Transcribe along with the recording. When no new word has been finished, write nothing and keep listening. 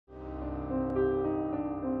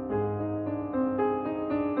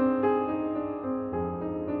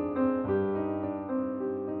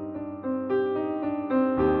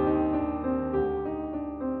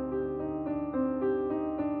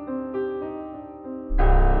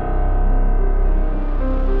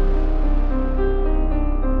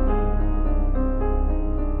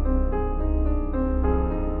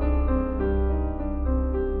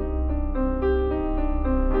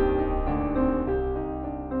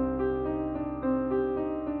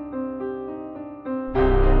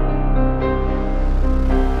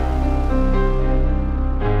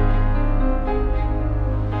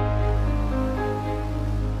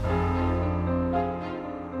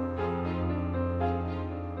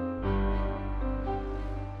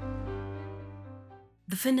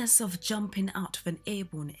The finesse of jumping out of an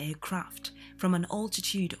airborne aircraft from an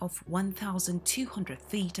altitude of 1,200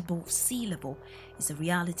 feet above sea level is a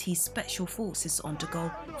reality special forces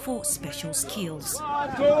undergo for special skills.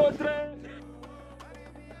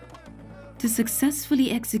 To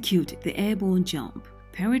successfully execute the airborne jump,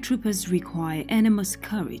 paratroopers require enormous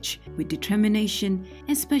courage with determination,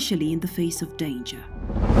 especially in the face of danger.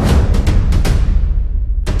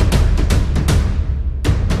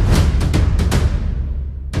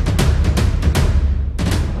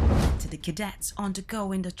 The cadets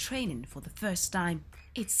undergoing the training for the first time,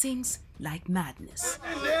 it seems like madness.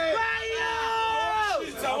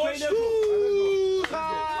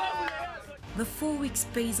 The 4 weeks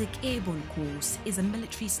basic airborne course is a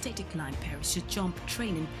military static line parachute jump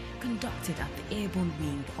training conducted at the airborne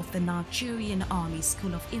wing of the Nigerian Army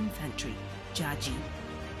School of Infantry, JAGI.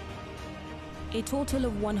 A total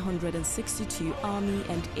of 162 Army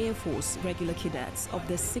and Air Force regular cadets of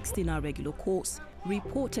the 16-hour regular course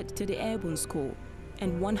reported to the Airborne School,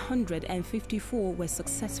 and 154 were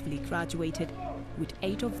successfully graduated, with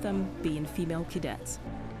 8 of them being female cadets.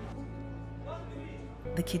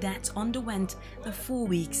 The cadets underwent the 4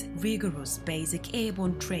 weeks rigorous basic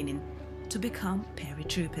airborne training to become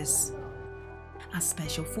paratroopers. As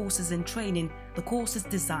special forces in training, the course is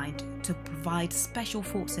designed to provide special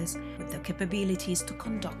forces with the capabilities to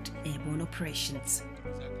conduct airborne operations.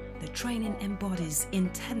 The training embodies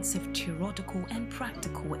intensive theoretical and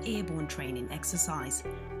practical airborne training exercise.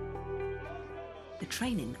 The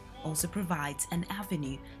training also provides an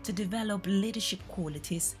avenue to develop leadership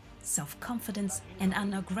qualities, self-confidence, and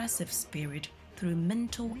an aggressive spirit through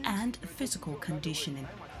mental and physical conditioning,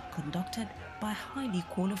 conducted by highly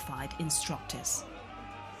qualified instructors.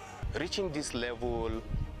 Reaching this level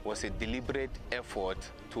was a deliberate effort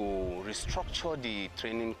to restructure the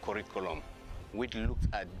training curriculum, which looked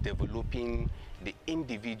at developing the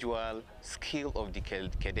individual skill of the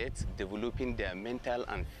cadets, developing their mental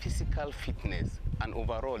and physical fitness, and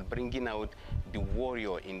overall bringing out the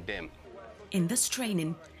warrior in them. In this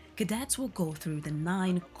training, cadets will go through the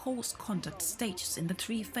 9 course conduct stages in the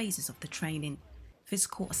 3 phases of the training: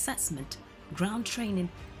 physical assessment, ground training,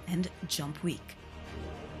 and jump week.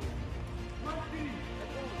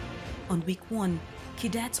 On week 1,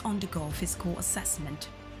 cadets undergo physical assessment,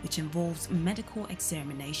 which involves medical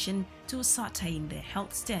examination to ascertain their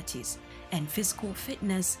health status and physical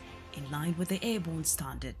fitness in line with the airborne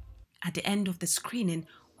standard. At the end of the screening,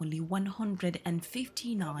 only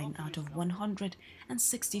 159 out of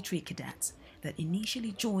 163 cadets that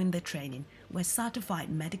initially joined the training were certified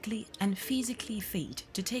medically and physically fit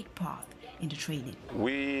to take part in the training.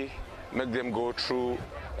 We make them go through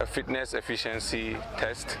a fitness efficiency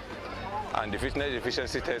test, and the fitness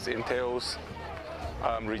efficiency test entails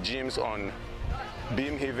regimes on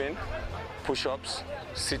beam heaving, push-ups,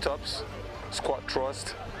 sit-ups, squat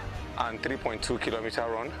thrust, and 3.2-kilometer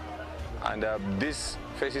run. And these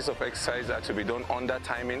phases of exercise are to be done under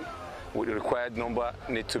timing, with the required number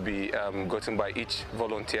need to be gotten by each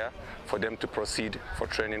volunteer for them to proceed for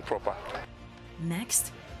training proper.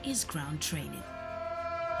 Next is ground training.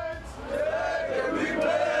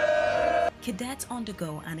 Cadets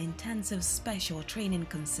undergo an intensive special training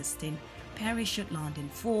consisting parachute landing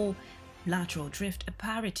fall, lateral drift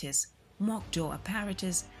apparatus, mock door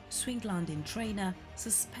apparatus, swing landing trainer,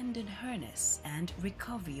 suspended harness, and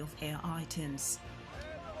recovery of air items.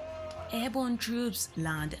 Airborne troops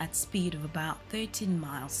land at speed of about 13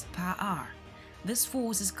 miles per hour. This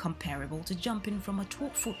force is comparable to jumping from a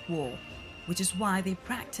 12-foot wall, which is why they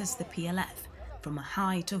practice the PLF from a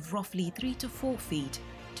height of roughly 3 to 4 feet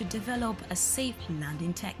to develop a safe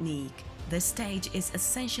landing technique. This stage is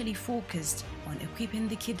essentially focused on equipping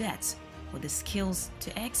the cadets with the skills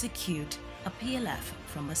to execute a PLF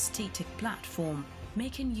from a static platform,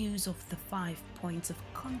 making use of the 5 points of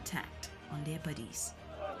contact on their bodies.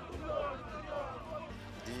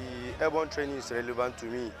 The airborne training is relevant to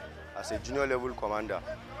me as a junior level commander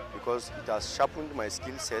because it has sharpened my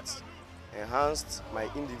skill sets, enhanced my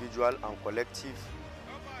individual and collective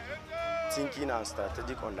thinking and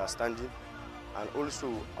strategic understanding, and also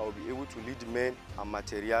I will be able to lead men and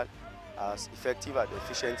material as effective and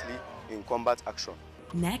efficiently in combat action.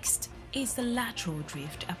 Next is the lateral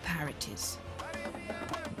drift apparatus.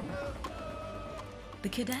 The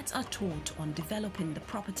cadets are taught on developing the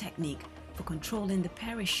proper technique for controlling the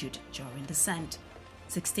parachute during descent.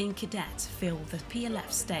 16 cadets failed the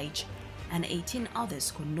PLF stage and 18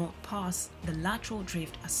 others could not pass the lateral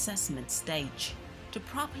drift assessment stage. To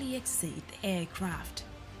properly exit the aircraft,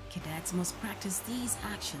 cadets must practice these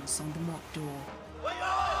actions on the mock door.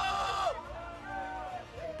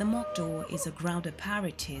 The mock door is a ground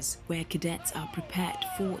apparatus where cadets are prepared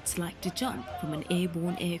for what's like to jump from an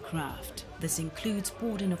airborne aircraft. This includes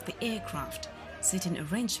boarding of the aircraft, seating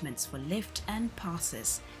arrangements for lift and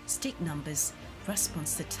passes, stick numbers,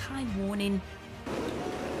 response to time warning,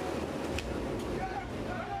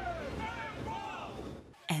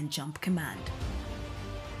 and jump command.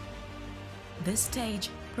 This stage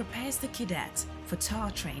prepares the cadets for TAR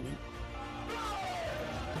training.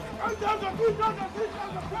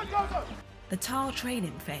 The TAR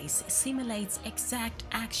training phase simulates exact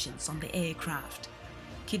actions on the aircraft.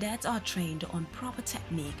 Cadets are trained on proper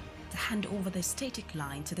technique to hand over the static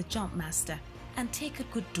line to the jump master and take a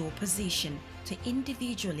good door position to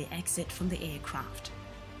individually exit from the aircraft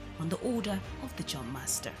on the order of the jump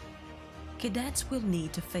master. Cadets will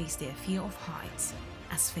need to face their fear of heights,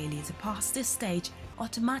 as failure to pass this stage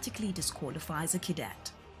automatically disqualifies a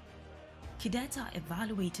cadet. Cadets are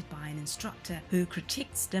evaluated by an instructor who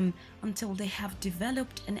critiques them until they have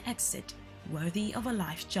developed an exit worthy of a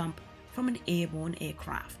life jump from an airborne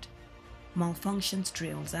aircraft. Malfunctions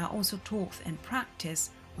drills are also taught and practiced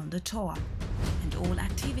on the TAR, and all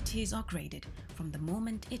activities are graded from the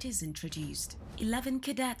moment it is introduced. 11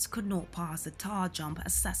 cadets could not pass the TAR jump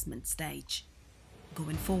assessment stage.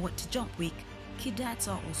 Going forward to jump week, cadets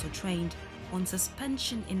are also trained on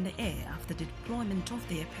suspension in the air after the deployment of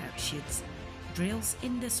their parachutes. Drills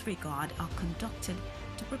in this regard are conducted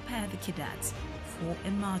to prepare the cadets for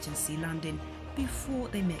emergency landing before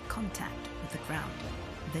they make contact with the ground.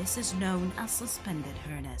 This is known as suspended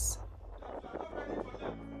harness.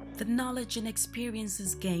 The knowledge and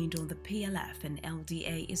experiences gained on the PLF and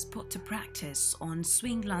LDA is put to practice on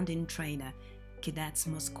swing landing trainer. Cadets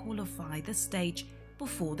must qualify the stage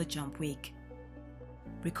before the jump week.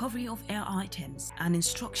 Recovery of air items, an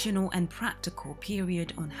instructional and practical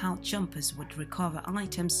period on how jumpers would recover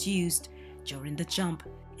items used during the jump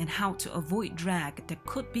and how to avoid drag that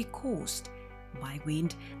could be caused by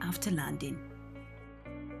wind after landing.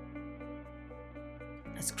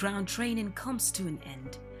 As ground training comes to an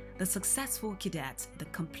end, the successful cadets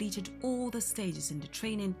that completed all the stages in the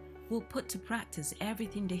training will put to practice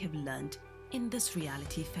everything they have learned in this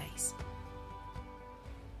reality phase.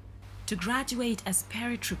 To graduate as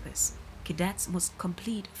paratroopers, cadets must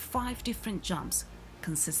complete 5 different jumps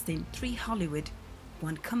consisting 3 Hollywood,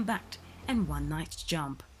 1 combat and 1 night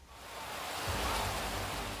jump.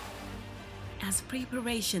 As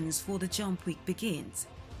preparations for the jump week begins,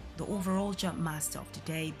 the overall jump master of the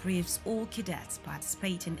day briefs all cadets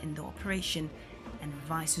participating in the operation and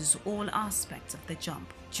revises all aspects of the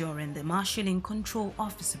jump during the marshalling control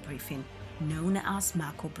officer briefing known as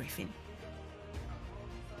macro briefing.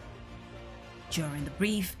 During the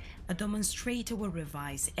brief, a demonstrator will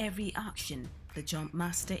revise every action the jump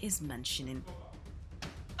master is mentioning.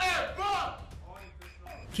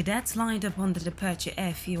 Cadets lined up on the departure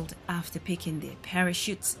airfield after picking their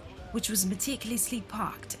parachutes, which was meticulously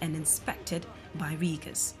parked and inspected by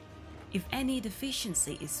riggers. If any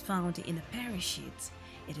deficiency is found in a parachute,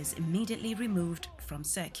 it is immediately removed from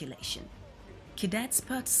circulation. Cadets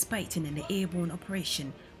participating in the airborne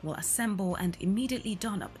operation will assemble and immediately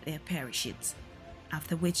don up their parachutes,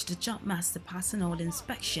 after which the jump master personnel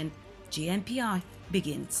inspection (JMPI)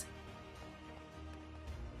 begins.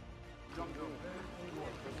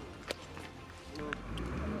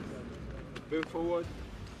 Move forward.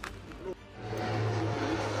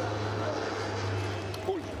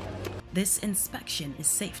 This inspection is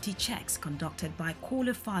safety checks conducted by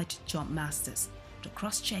qualified jump masters to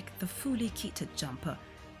cross-check the fully kitted jumper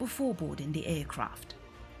before boarding the aircraft.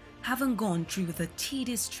 Having gone through the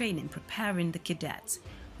tedious training preparing the cadets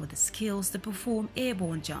with the skills to perform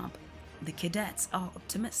airborne jump, the cadets are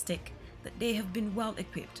optimistic that they have been well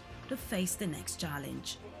equipped to face the next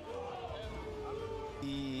challenge.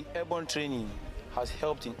 The airborne training has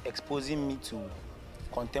helped in exposing me to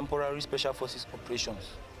contemporary special forces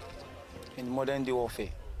operations in modern day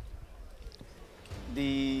warfare.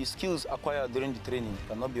 The skills acquired during the training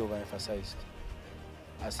cannot be overemphasized,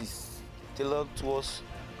 as it's tailored towards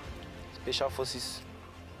special forces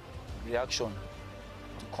reaction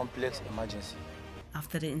to complex emergency.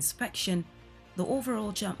 After the inspection, the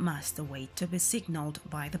overall jump master wait to be signaled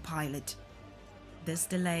by the pilot. This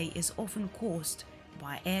delay is often caused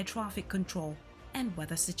by air traffic control and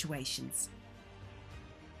weather situations.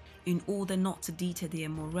 In order not to deter their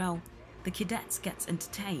morale, the cadets get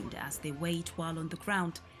entertained as they wait while on the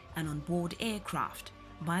ground and on board aircraft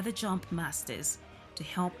by the jump masters to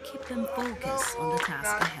help keep them focused on the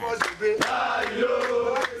task ahead.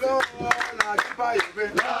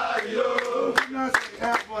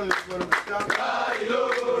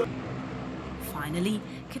 Finally,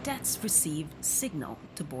 cadets receive signal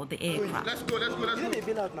to board the aircraft. Let's go.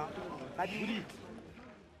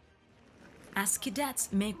 As cadets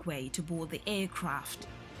make way to board the aircraft,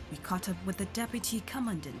 we caught up with the Deputy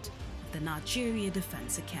Commandant of the Nigeria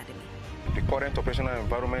Defense Academy. The current operational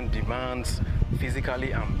environment demands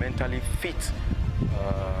physically and mentally fit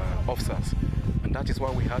officers, and that is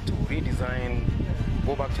why we had to redesign,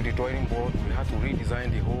 go back to the drawing board. We had to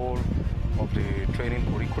redesign the whole of the training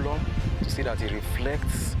curriculum to see that it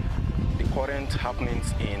reflects the current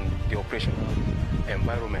happenings in the operational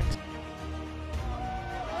environment.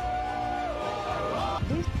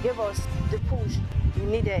 This gave us the push we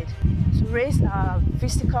needed to raise our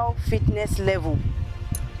physical fitness level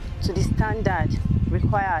to the standard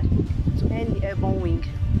required to earn the airborne wing.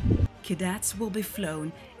 Cadets will be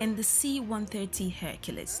flown in the C-130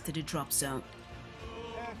 Hercules to the drop zone.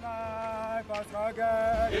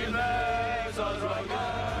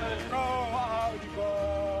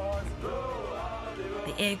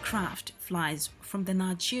 The aircraft flies from the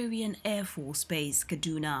Nigerian Air Force Base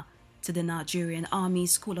Kaduna to the Nigerian Army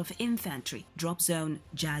School of Infantry, drop zone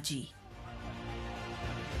Jaji.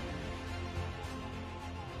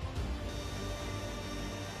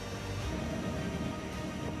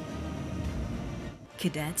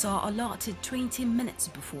 Cadets are allotted 20 minutes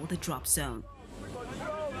before the drop zone.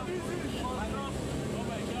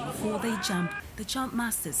 Before they jump, the jump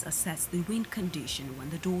masters assess the wind condition when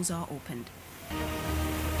the doors are opened.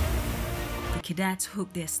 The cadets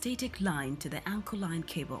hook their static line to the anchor line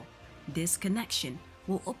cable. This connection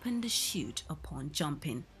will open the chute upon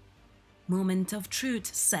jumping. Moment of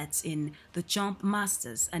truth sets in. The jump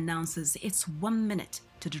masters announces it's 1 minute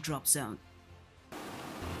to the drop zone.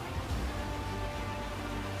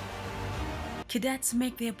 Cadets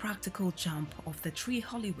make their practical jump of the 3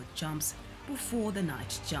 Hollywood jumps before the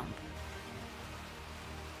night jump.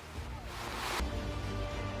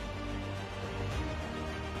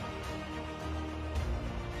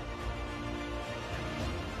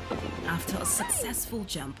 After a successful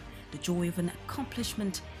jump, the joy of an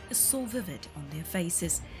accomplishment is so vivid on their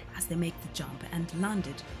faces as they make the jump and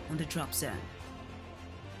landed on the drop zone.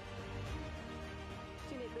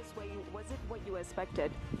 This way, was it what you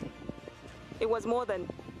expected? It was more than...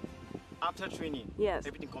 After training, yes,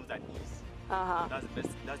 everything comes at ease. That's the best.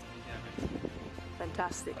 That's the thing.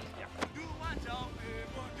 fantastic. Yeah. Do 1 jump,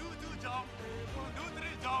 do 2 jump, do 3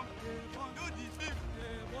 jump, do the 5th.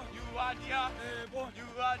 You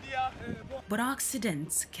are there. But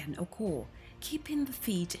accidents can occur. Keeping the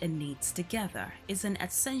feet and knees together is an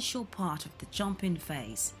essential part of the jumping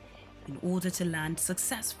phase in order to land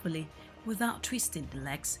successfully without twisting the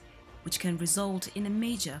legs, which can result in a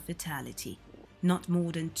major fatality. Not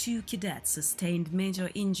more than 2 cadets sustained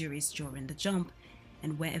major injuries during the jump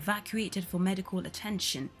and were evacuated for medical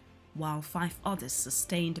attention, while 5 others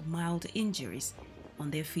sustained mild injuries on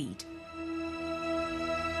their feet.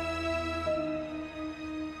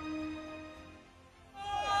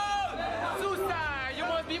 Suicide! You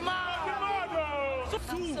must be mad!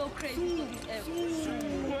 I'm so crazy for this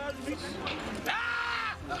airport.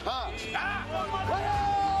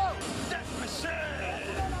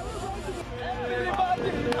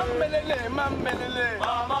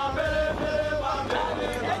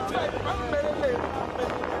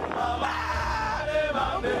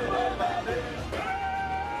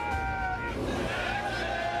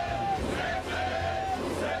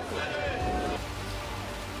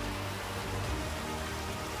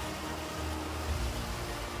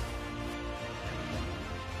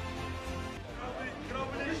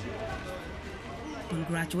 On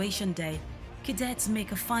graduation day, cadets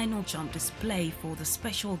make a final jump display for the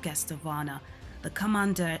special guest of honor, the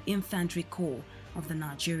Commander Infantry Corps of the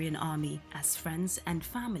Nigerian Army, as friends and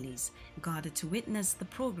families gathered to witness the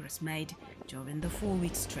progress made during the 4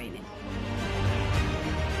 weeks training.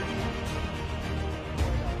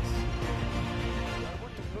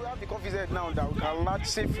 We have the confidence now that we can land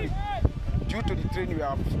safely due to the training we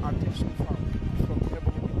have attained so far from the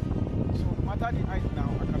Airborne. So no matter the height now,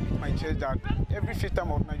 I can beat my chest that every 5th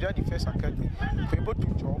time of Nigeria Defense Academy, we're able to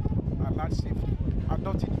jump and land safely,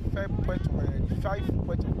 adopting the 5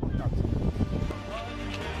 points of contact.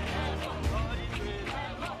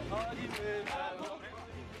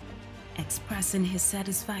 Expressing his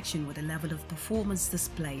satisfaction with the level of performance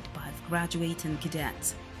displayed by the graduating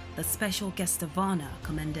cadets, the special guest of honor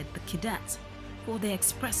commended the cadets for their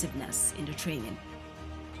expressiveness in the training.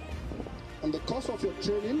 On the course of your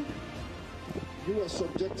training, you were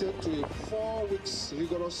subjected to a 4 weeks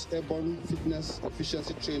rigorous airborne fitness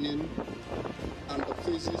efficiency training and the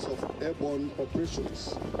phases of airborne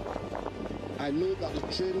operations. I know that the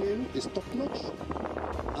training is top-notch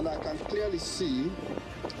and I can clearly see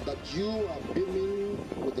that you are beaming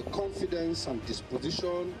with the confidence and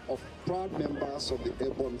disposition of proud members of the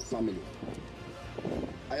Airborne family.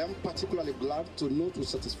 I am particularly glad to note with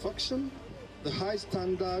satisfaction the high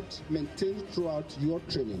standard maintained throughout your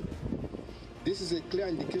training. This is a clear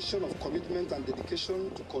indication of commitment and dedication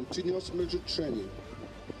to continuous military training.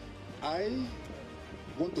 I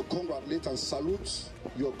want to congratulate and salute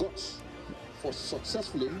your guts for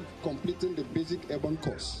successfully completing the basic airborne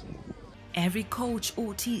course. Every coach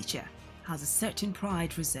or teacher has a certain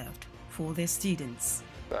pride reserved for their students.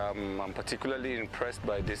 I'm particularly impressed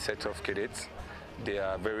by this set of cadets. They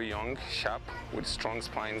are very young, sharp, with strong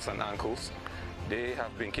spines and ankles. They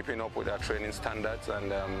have been keeping up with our training standards,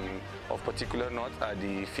 and of particular note are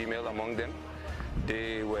the female among them.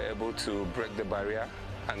 They were able to break the barrier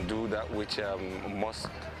and do that which most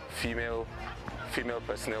female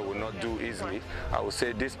personnel will not do easily. I would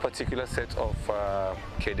say this particular set of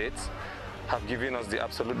cadets have given us the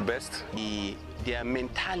absolute best. Their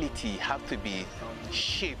mentality have to be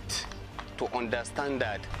shaped to understand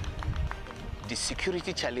that the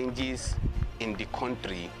security challenges in the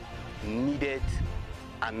country needed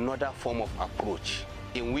another form of approach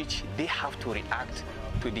in which they have to react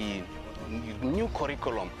to the new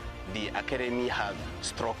curriculum the academy has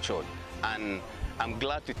structured. And I'm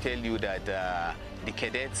glad to tell you that the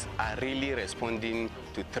cadets are really responding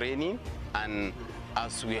to training, and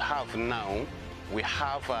as we have now, we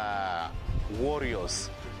have warriors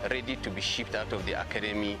ready to be shipped out of the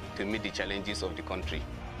academy to meet the challenges of the country.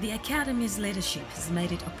 The Academy's leadership has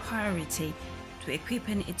made it a priority to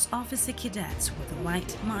equipping its officer cadets with the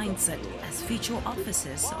right mindset as future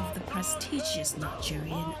officers of the prestigious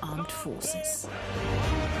Nigerian Armed Forces.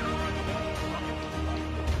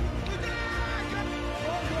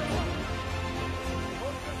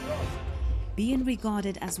 Being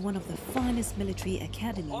regarded as one of the finest military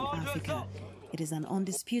academies in Africa, it is an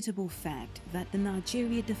undisputable fact that the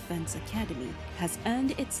Nigeria Defense Academy has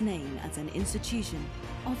earned its name as an institution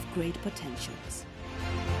of great potentials.